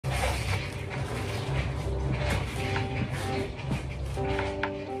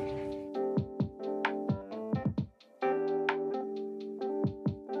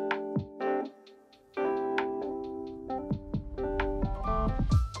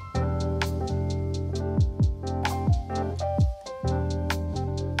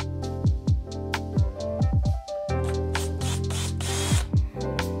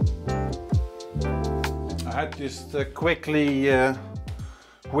just quickly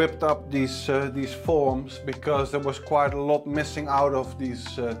whipped up these forms because there was quite a lot missing out of these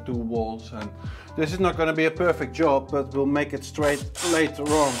two walls, and this is not going to be a perfect job, but we'll make it straight later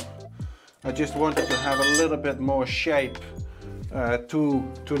on. I just wanted to have a little bit more shape to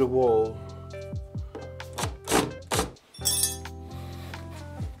the wall.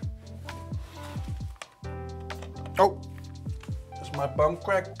 Oh, is my bump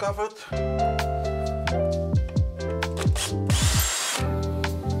crack covered?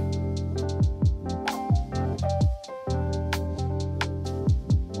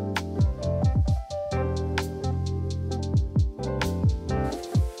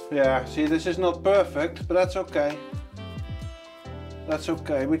 Yeah, see, this is not perfect, but that's okay. That's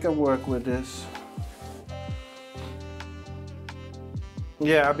okay, we can work with this.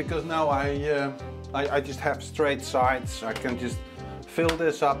 Yeah, because now I just have straight sides. I can just fill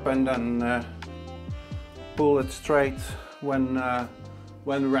this up and then pull it straight when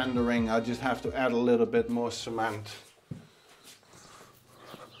rendering. I just have to add a little bit more cement.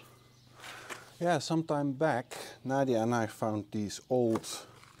 Yeah, sometime back, Nadia and I found these old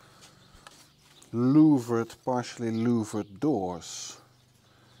louvred, partially louvred doors.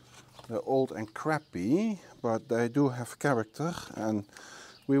 They're old and crappy, but they do have character, and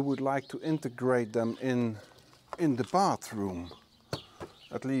we would like to integrate them in the bathroom.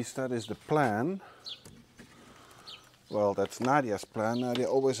 At least that is the plan. Well, that's Nadia's plan. Nadia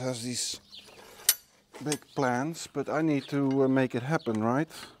always has these big plans, but I need to make it happen, right?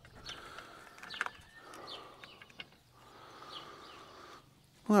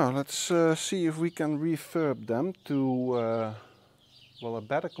 Well, let's see if we can refurb them to well, a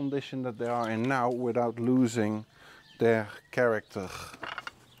better condition that they are in now without losing their character.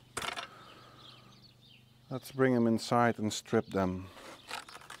 Let's bring them inside and strip them.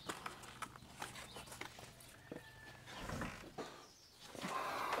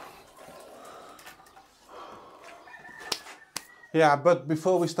 Yeah, but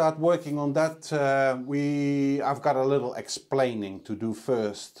before we start working on that, I've got a little explaining to do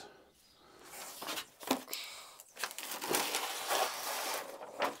first.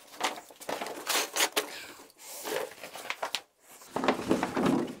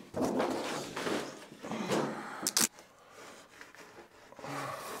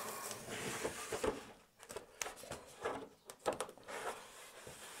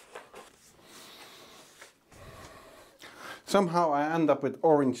 Somehow I end up with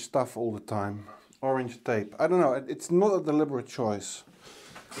orange stuff all the time. Orange tape. I don't know, it's not a deliberate choice.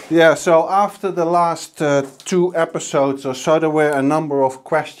 Yeah, so after the last 2 episodes or so, there were a number of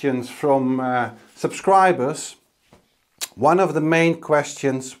questions from subscribers. One of the main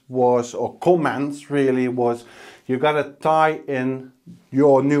questions was, or comments really, was you gotta tie in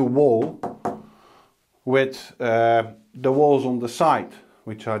your new wall with the walls on the side,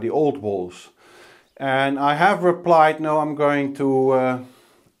 which are the old walls. And I have replied, no, I'm going to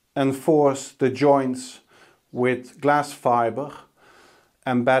enforce the joints with glass fiber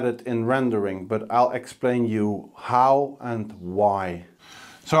embedded in rendering, but I'll explain you how and why.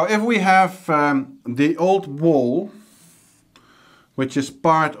 So if we have the old wall, which is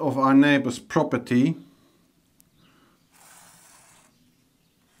part of our neighbor's property,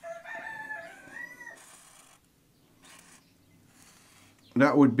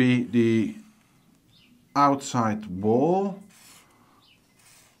 that would be the outside wall,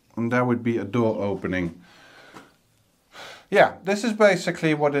 and there would be a door opening. Yeah, this is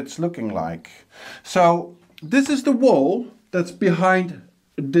basically what it's looking like. So this is the wall that's behind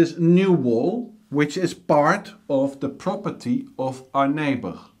this new wall, which is part of the property of our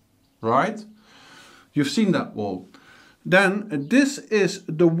neighbor, right? You've seen that wall. Then this is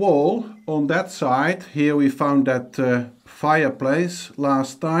the wall on that side. Here we found that fireplace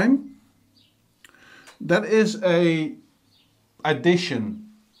last time. That is a addition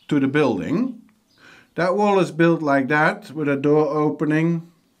to the building. That wall is built like that, with a door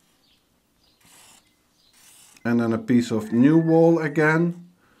opening. And then a piece of new wall again.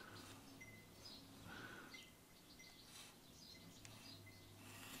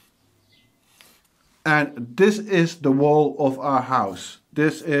 And this is the wall of our house.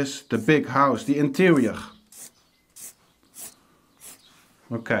 This is the big house, the interior.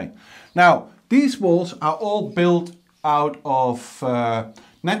 Okay, now these walls are all built out of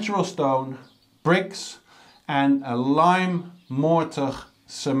natural stone, bricks and a lime mortar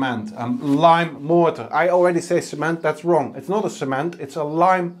cement. Lime mortar. I already say cement, that's wrong. It's not a cement, it's a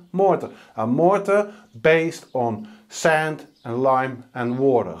lime mortar. A mortar based on sand and lime and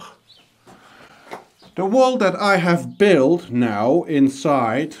water. The wall that I have built now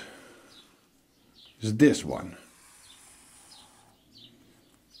inside is this one.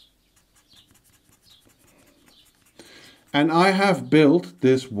 And I have built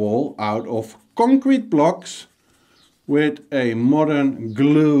this wall out of concrete blocks with a modern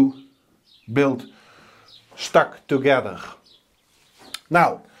glue built stuck together.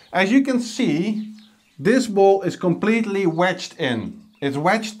 Now, as you can see, this wall is completely wedged in. It's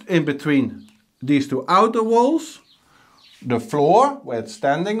wedged in between these two outer walls, the floor where it's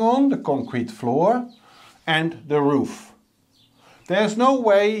standing on, the concrete floor, and the roof. There's no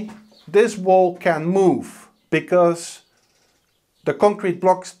way this wall can move because the concrete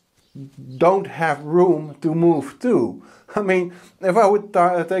blocks don't have room to move to. I mean, if I would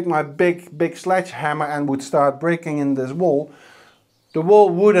take my big sledgehammer and would start breaking in this wall, the wall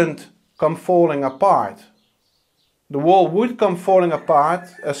wouldn't come falling apart. The wall would come falling apart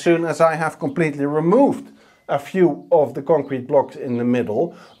as soon as I have completely removed a few of the concrete blocks in the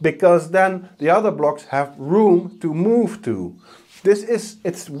middle, because then the other blocks have room to move to.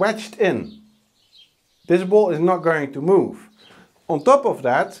 It's wedged in. This wall is not going to move. On top of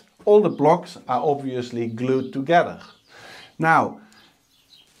that, all the blocks are obviously glued together. Now,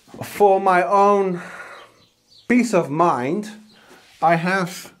 for my own peace of mind, I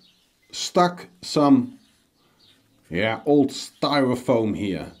have stuck some old styrofoam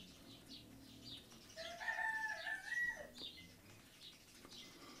here.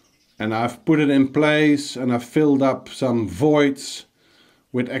 And I've put it in place and I've filled up some voids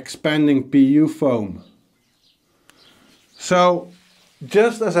with expanding PU foam. So,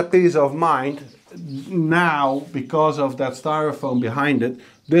 just as a peace of mind, now, because of that styrofoam behind it,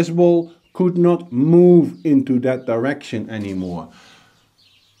 this wall could not move into that direction anymore.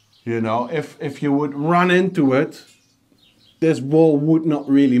 You know, if you would run into it, this wall would not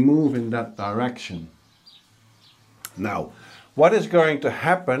really move in that direction. Now, what is going to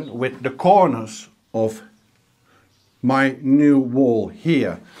happen with the corners of my new wall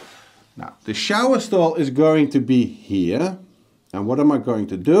here? Now, the shower stall is going to be here. And what am I going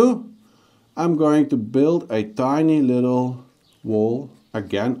to do? I'm going to build a tiny little wall,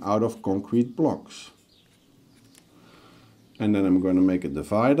 again out of concrete blocks. And then I'm going to make a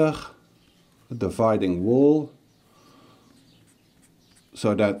divider, a dividing wall,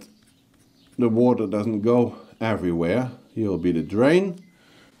 so that the water doesn't go everywhere. Here will be the drain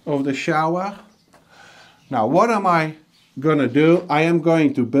of the shower. Now, what am I going to do? I am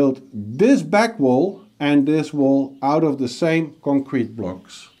going to build this back wall and this wall out of the same concrete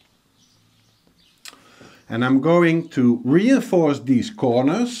blocks. And I'm going to reinforce these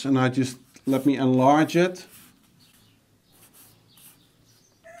corners, and let me enlarge it.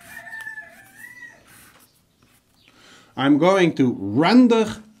 I'm going to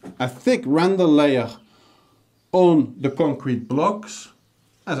render a thick render layer on the concrete blocks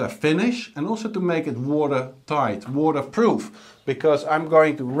as a finish, and also to make it watertight, waterproof, because I'm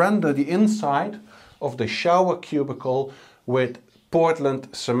going to render the inside of the shower cubicle with Portland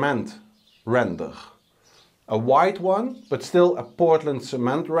cement render. A white one, but still a Portland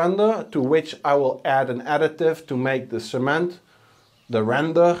cement render, to which I will add an additive to make the cement, the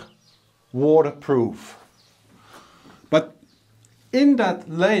render, waterproof. But in that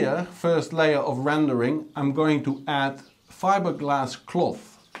layer, first layer of rendering, I'm going to add fiberglass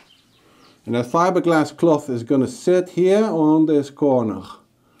cloth. And that fiberglass cloth is going to sit here on this corner.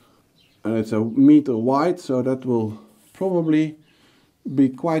 And it's 1 meter wide, so that will probably be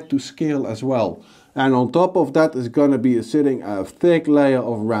quite to scale as well. And on top of that is going to be sitting a thick layer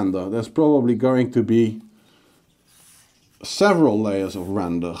of render. There's probably going to be several layers of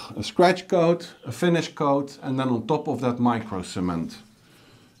render. A scratch coat, a finish coat, and then on top of that micro cement.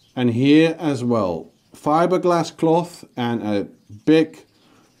 And here as well, fiberglass cloth and a big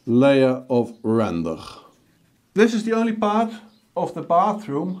layer of render. This is the only part of the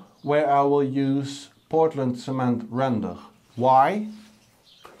bathroom where I will use Portland cement render. Why?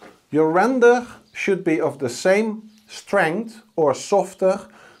 Your render should be of the same strength or softer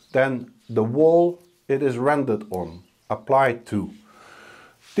than the wall it is rendered on, applied to.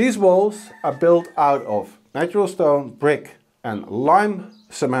 These walls are built out of natural stone, brick and lime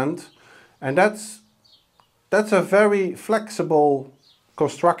cement, and that's a very flexible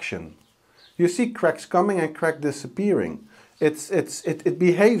construction. You see cracks coming and cracks disappearing. It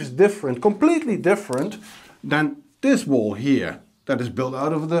behaves different, completely different than this wall here that is built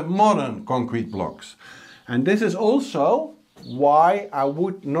out of the modern concrete blocks. And this is also why I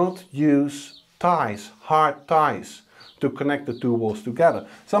would not use ties, hard ties, to connect the two walls together.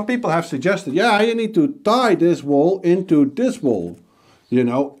 Some people have suggested, yeah, you need to tie this wall into this wall, you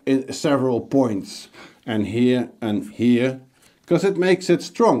know, in several points, and here, because it makes it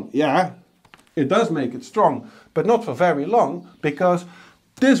strong. Yeah, It does make it strong, but not for very long, because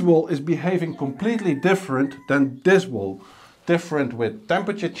this wall is behaving completely different than this wall. Different with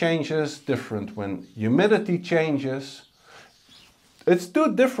temperature changes, different when humidity changes. It's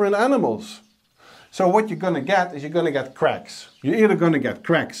two different animals. So what you're going to get is you're going to get cracks. You're either going to get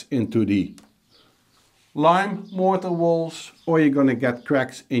cracks into the lime mortar walls, or you're going to get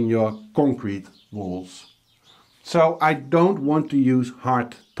cracks in your concrete walls. So I don't want to use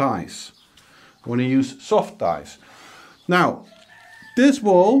hard ties. I want to use soft ties. Now, this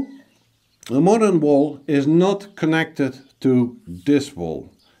wall, the modern wall, is not connected to this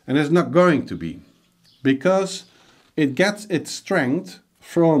wall. And it's not going to be. Because it gets its strength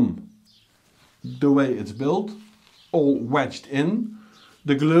from the way it's built, all wedged in.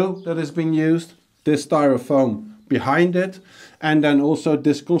 The glue that has been used, this styrofoam behind it, and then also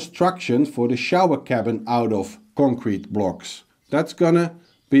this construction for the shower cabin out of concrete blocks. That's gonna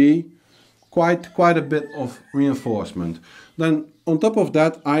be quite a bit of reinforcement. Then on top of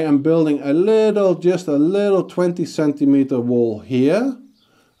that, I am building just a little 20 centimeter wall here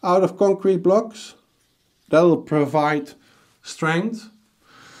out of concrete blocks. That will provide strength.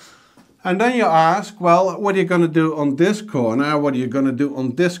 And then you ask, well, what are you going to do on this corner? What are you going to do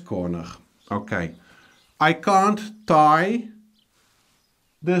on this corner? Okay, I can't tie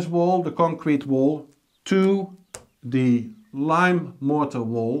this wall, the concrete wall, to the lime mortar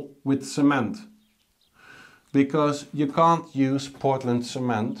wall with cement. Because you can't use Portland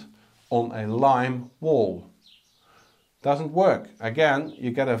cement on a lime wall. Doesn't work. Again,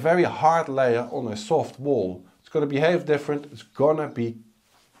 you get a very hard layer on a soft wall. It's going to behave different. It's going to be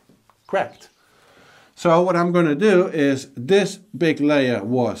cracked. So what I'm going to do is, this big layer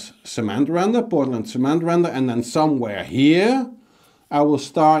was cement render, Portland cement render, and then somewhere here I will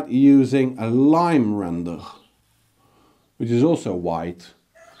start using a lime render, which is also white.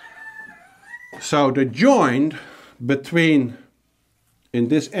 So the joint between, in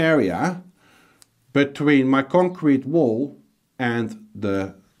this area, between my concrete wall and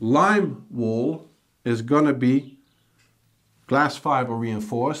the lime wall is going to be glass fiber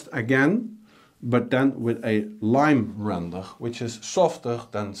reinforced again, but then with a lime render, which is softer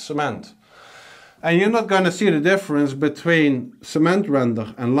than cement. And you're not going to see the difference between cement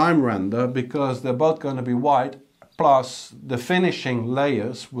render and lime render, because they're both going to be white, plus the finishing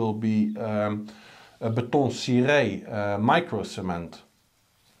layers will be a beton ciré, micro cement.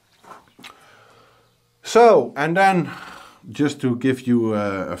 So, and then just to give you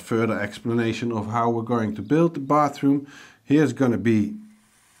a further explanation of how we're going to build the bathroom, here's going to be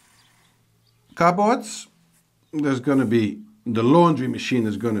cupboards. There's going to be, the laundry machine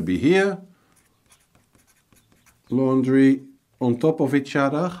is going to be here. Laundry on top of each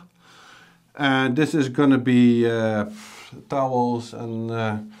other. And this is going to be towels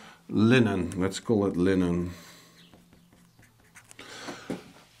and linen. Let's call it linen.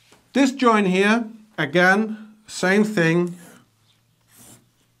 This joint here, again, same thing.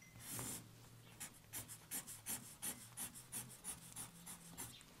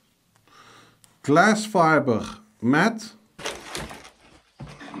 Glass fiber mat.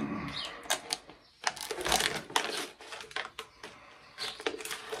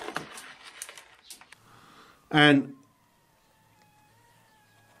 And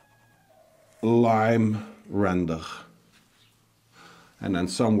lime render. And then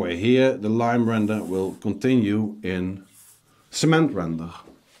somewhere here the lime render will continue in cement render.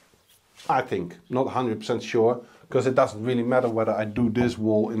 I think, not 100% sure, because it doesn't really matter whether I do this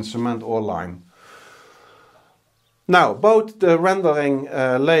wall in cement or lime. Now, both the rendering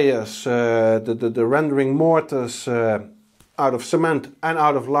layers, the rendering mortars out of cement and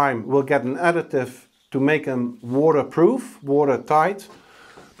out of lime will get an additive to make them waterproof, watertight.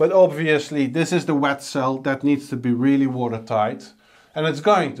 But obviously this is the wet cell that needs to be really watertight. And it's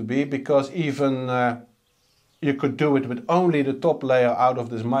going to be, because even you could do it with only the top layer out of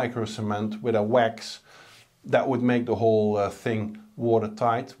this micro cement with a wax. That would make the whole thing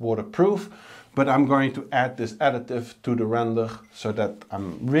watertight, waterproof. But I'm going to add this additive to the render so that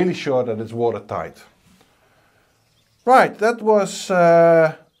I'm really sure that it's watertight. Right, that was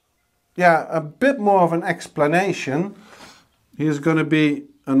yeah, a bit more of an explanation. Here's going to be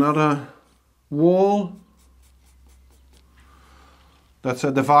another wall. That's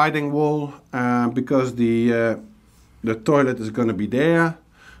a dividing wall because the toilet is going to be there.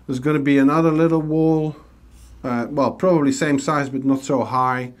 There's going to be another little wall. Well, probably same size but not so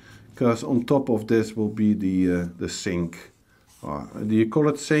high, because on top of this will be the sink. Do you call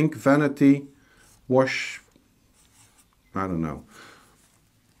it sink, vanity, wash? I don't know.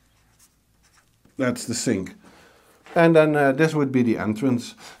 That's the sink. And then this would be the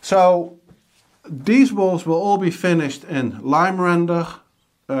entrance. So These walls will all be finished in lime render.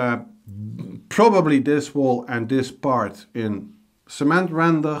 Probably this wall and this part in cement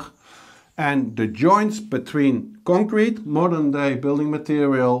render. And the joints between concrete, modern day building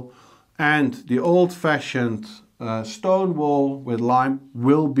material, and the old-fashioned stone wall with lime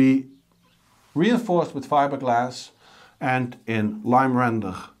will be reinforced with fiberglass and in lime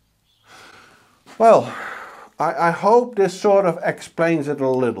render. Well, I hope this sort of explains it a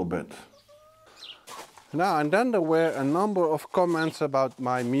little bit. Now, and then there were a number of comments about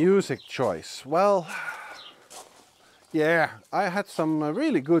my music choice. Well, yeah, I had some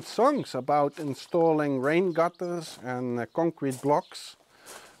really good songs about installing rain gutters and concrete blocks.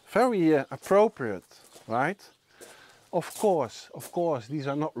 Very appropriate, right? Of course, these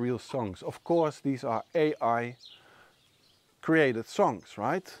are not real songs. Of course, these are AI created songs,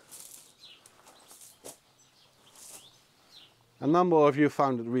 right? A number of you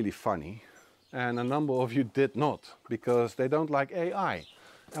found it really funny. And a number of you did not, because they don't like AI.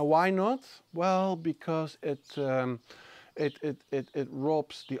 And why not? Well, because it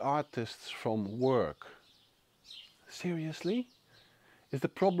robs the artists from work. Seriously? Is the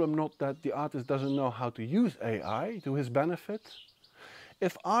problem not that the artist doesn't know how to use AI to his benefit?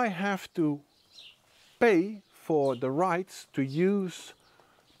 If I have to pay for the rights to use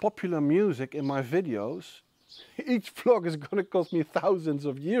popular music in my videos, each vlog is going to cost me thousands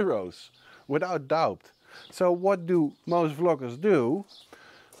of euros. Without doubt. So what do most vloggers do?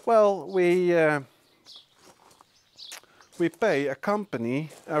 Well, we pay a company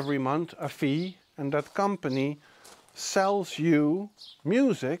every month a fee, and that company sells you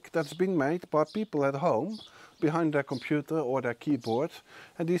music that's been made by people at home behind their computer or their keyboard.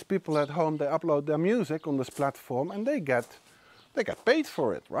 And these people at home, they upload their music on this platform and they get paid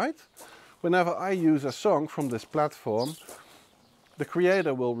for it, right? Whenever I use a song from this platform, the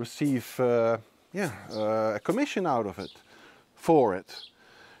creator will receive a commission out of it, for it.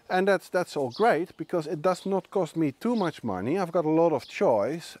 And that's all great, because it does not cost me too much money. I've got a lot of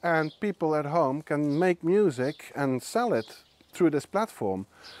choice, and people at home can make music and sell it through this platform.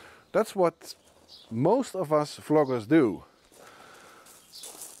 That's what most of us vloggers do.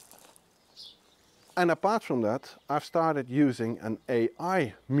 And apart from that, I've started using an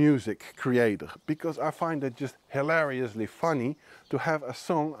AI music creator, because I find it just hilariously funny to have a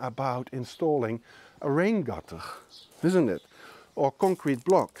song about installing a rain gutter, isn't it? Or concrete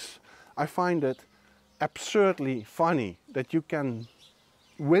blocks. I find it absurdly funny that you can,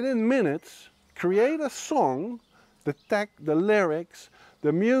 within minutes, create a song, the text, the lyrics,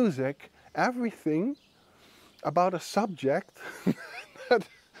 the music, everything about a subject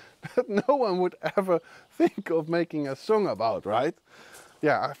that no one would ever think of making a song about, right?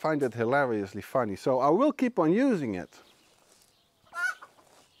 Yeah, I find it hilariously funny, so I will keep on using it.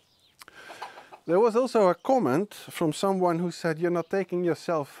 There was also a comment from someone who said you're not taking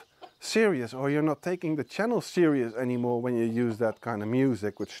yourself serious, or you're not taking the channel serious anymore when you use that kind of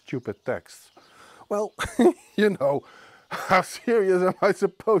music with stupid text. Well, you know, how serious am I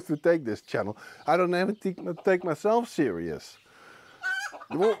supposed to take this channel? I don't even take myself serious.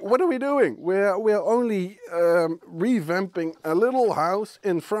 What are we doing? We're only revamping a little house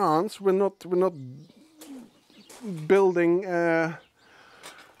in France. We're not building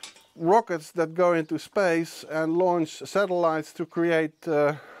rockets that go into space and launch satellites to create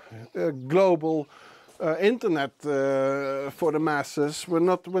a global internet for the masses. We're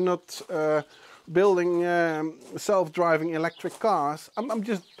not building self-driving electric cars. I'm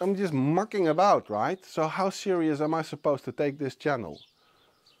just mucking about, right? So how serious am I supposed to take this channel?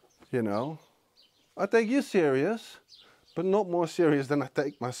 You know, I take you serious, but not more serious than I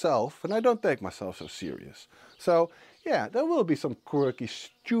take myself, and I don't take myself so serious. So yeah, there will be some quirky,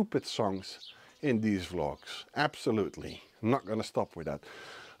 stupid songs in these vlogs. Absolutely. I'm not going to stop with that.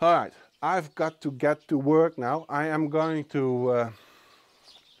 All right, I've got to get to work now. I am going to...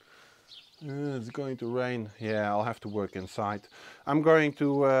 it's going to rain. Yeah, I'll have to work inside. I'm going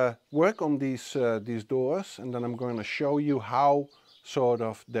to work on these doors, and then I'm going to show you how sort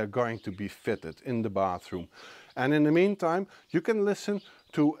of they're going to be fitted in the bathroom. And in the meantime, you can listen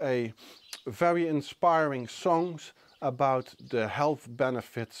to a very inspiring songs about the health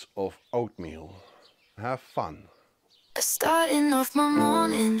benefits of oatmeal. Have fun. Starting off my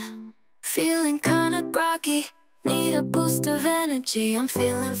morning, feeling kinda groggy, need a boost of energy, I'm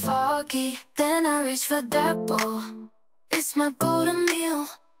feeling foggy. Then I reach for that bowl, it's my golden meal.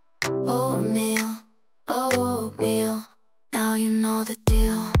 Oatmeal, oatmeal, now you know the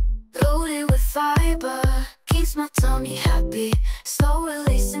deal. Loaded with fiber, keeps my tummy happy. Slow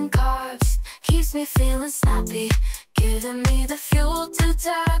releasing carbs, keeps me feeling snappy. giving me the fuel to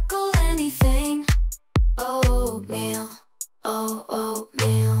tackle anything. Oatmeal, oh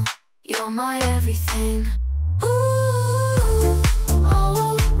oatmeal, you're my everything. Ooh,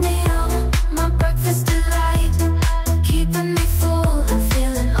 oatmeal, my breakfast delight, keeping me full and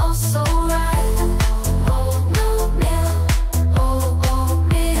feeling oh so right. Oatmeal, oh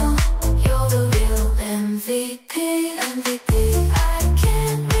oatmeal, you're the real MVP, MVP. I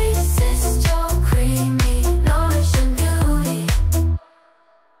can't resist your creamy, nourishing beauty.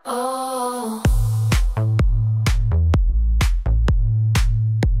 Oh.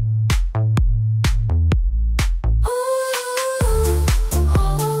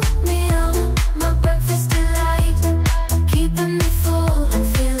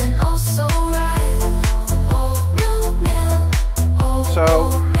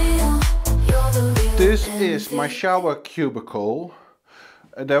 This is my shower cubicle.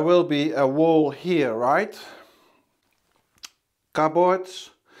 There will be a wall here, right? Cupboards.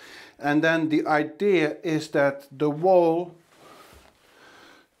 And then the idea is that the wall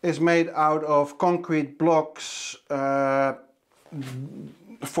is made out of concrete blocks for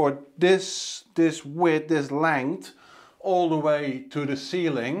this width, this length, all the way to the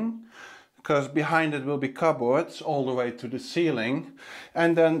ceiling. Because behind it will be cupboards all the way to the ceiling.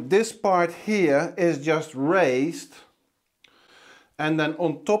 And then this part here is just raised. And then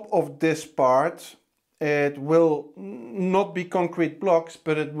on top of this part, it will not be concrete blocks,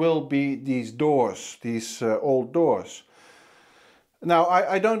 but it will be these doors, these old doors. Now,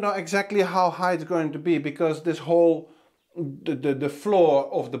 I don't know exactly how high it's going to be, because this whole, the floor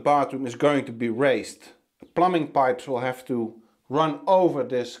of the bathroom is going to be raised. Plumbing pipes will have to run over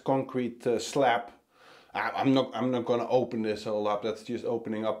this concrete slab. I'm not going to open this all up. That's just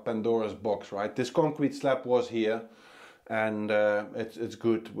opening up Pandora's box, right? This concrete slab was here, and it's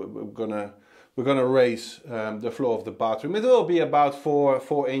good. We're gonna raise the floor of the bathroom. It will be about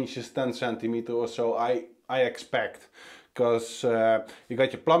 4 inches, 10 centimeters or so. I expect, because you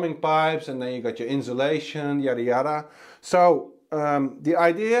got your plumbing pipes, and then you got your insulation, yada yada. So the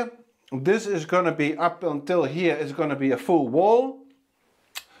idea. This is going to be up until here, it's going to be a full wall.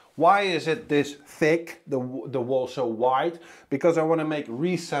 Why is it this thick, the wall so wide? Because I want to make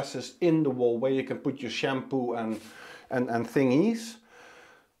recesses in the wall where you can put your shampoo and thingies.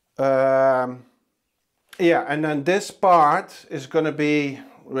 Yeah, and then this part is going to be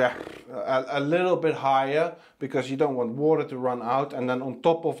a little bit higher, because you don't want water to run out. And then on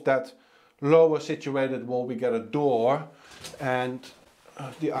top of that lower situated wall, we get a door. And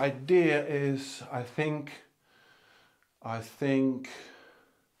the idea is, I think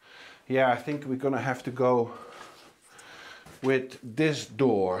we're gonna have to go with this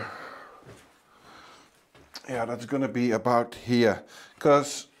door. Yeah, that's gonna be about here,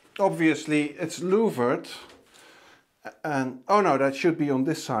 because obviously it's louvered, and oh no, that should be on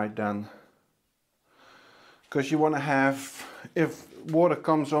this side then, because you want to have, if water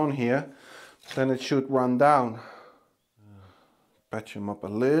comes on here, then it should run down. Patch him up a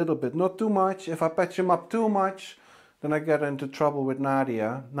little bit, not too much. If I patch him up too much, then I get into trouble with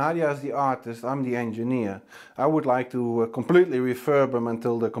Nadia. Nadia is the artist, I'm the engineer. I would like to completely refurb them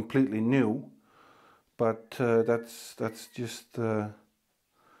until they're completely new, but that's just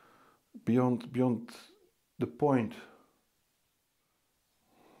beyond the point.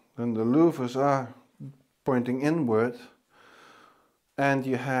 Then the louvers are pointing inward, and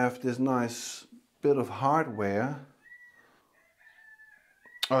you have this nice bit of hardware.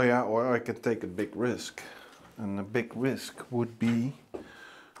 Oh yeah, or I could take a big risk, and the big risk would be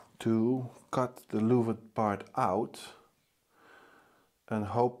to cut the louvered part out and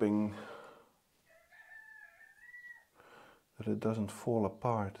hoping that it doesn't fall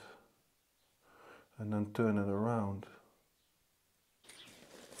apart, and then turn it around.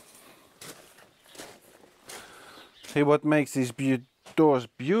 See, what makes these doors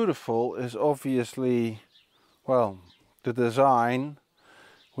beautiful is obviously, well, the design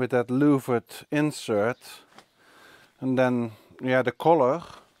with that louvered insert, and then yeah, the color,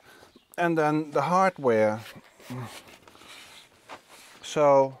 and then the hardware.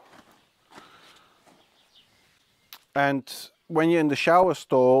 So, and when you're in the shower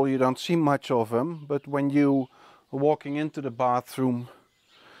stall, you don't see much of them, but when you are walking into the bathroom,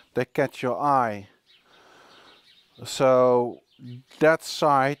 they catch your eye. So that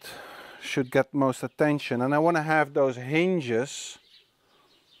side should get most attention, and I want to have those hinges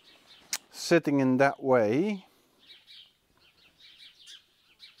sitting in that way.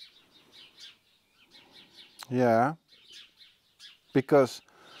 Yeah, because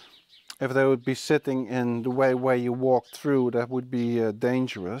if they would be sitting in the way where you walk through, that would be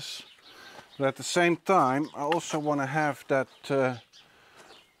dangerous. But at the same time, I also want to have that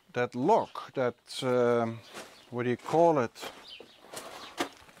that lock, that what do you call it?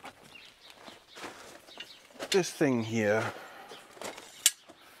 This thing here,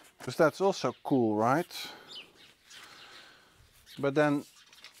 because that's also cool, right? But then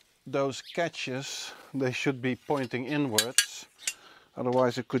those catches, they should be pointing inwards,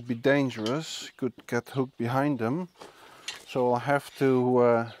 otherwise it could be dangerous. You could get hooked behind them. So I'll have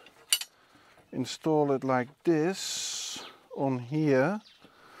to install it like this on here,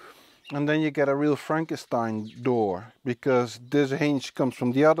 and then you get a real Frankenstein door, because this hinge comes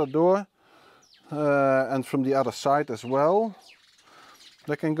from the other door and from the other side as well.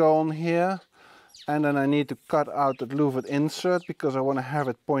 They can go on here, and then I need to cut out that louvered insert because I want to have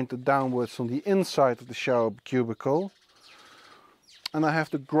it pointed downwards on the inside of the shower cubicle. And I have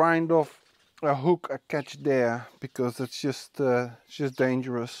to grind off a hook, a catch there, because it's just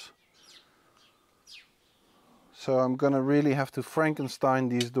dangerous. So I'm gonna really have to Frankenstein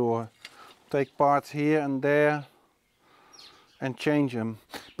these doors. Take parts here and there and change them.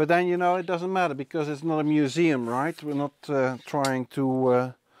 But then, you know, it doesn't matter because it's not a museum, right? We're not trying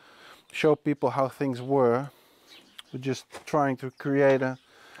to show people how things were. We're just trying to create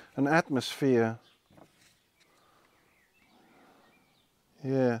an atmosphere.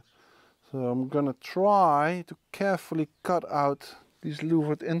 Yeah, so I'm gonna try to carefully cut out these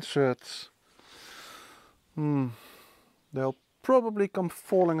louvered inserts. They'll probably come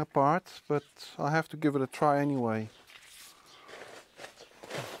falling apart, but I'll have to give it a try anyway.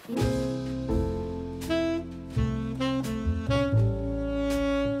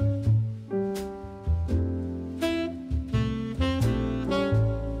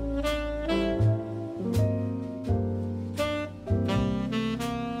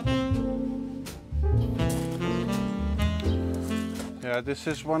 Yeah, this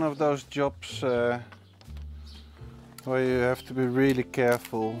is one of those jobs where you have to be really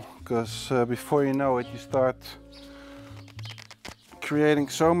careful, because before you know it, you start creating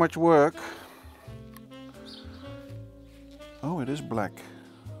so much work. Oh, it is black.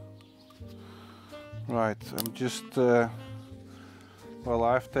 Right, I'm just well,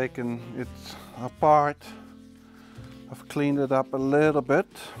 I've taken it apart, I've cleaned it up a little bit,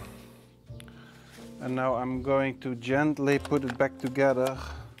 and now I'm going to gently put it back together,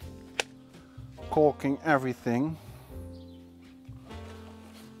 caulking everything.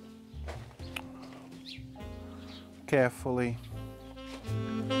 Carefully.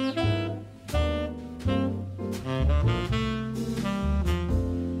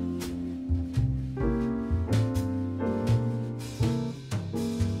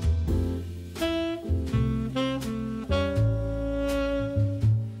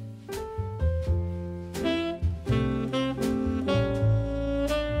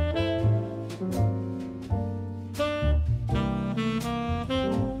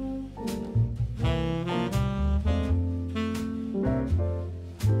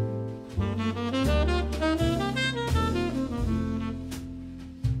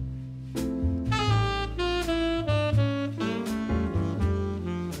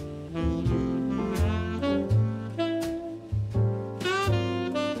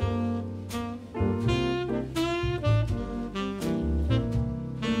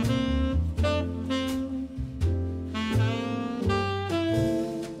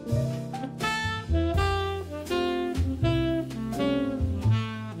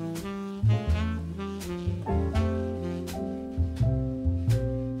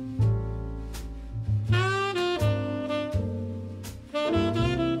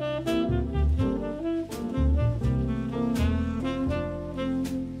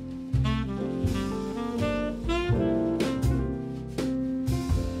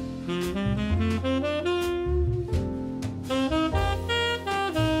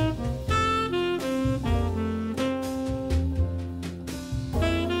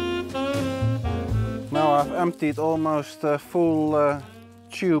 I've emptied almost a full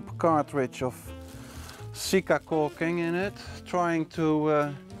tube cartridge of Sika caulking in it, trying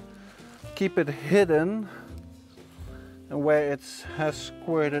to keep it hidden, and where it has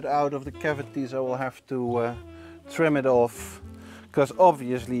squirted out of the cavities I will have to trim it off, because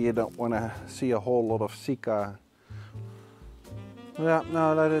obviously you don't want to see a whole lot of Sika. Yeah,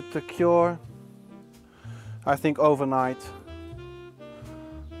 now let it cure, I think overnight.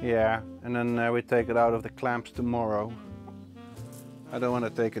 Yeah, and then we take it out of the clamps tomorrow. I don't want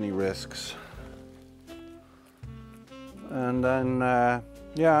to take any risks. And then,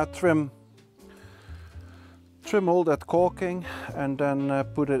 yeah, trim all that caulking, and then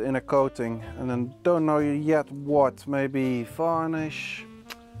put it in a coating. And then don't know yet what, maybe varnish,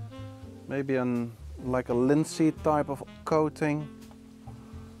 Maybe like a linseed type of coating.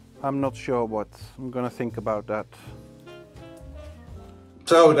 I'm not sure what. I'm gonna think about that.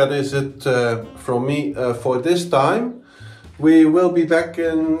 So that is it from me for this time. We will be back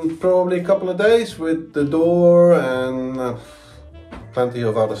in probably a couple of days with the door and plenty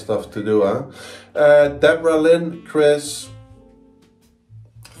of other stuff to do. Deborah, Lynn, Chris,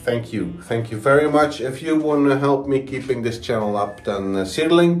 thank you. Thank you very much. If you want to help me keeping this channel up, then see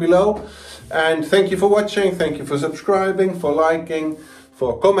the link below. And thank you for watching. Thank you for subscribing, for liking,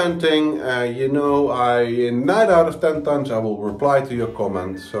 for commenting. You know, 9 out of 10 times I will reply to your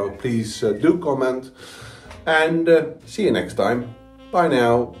comment. So please do comment. And see you next time. Bye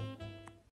now.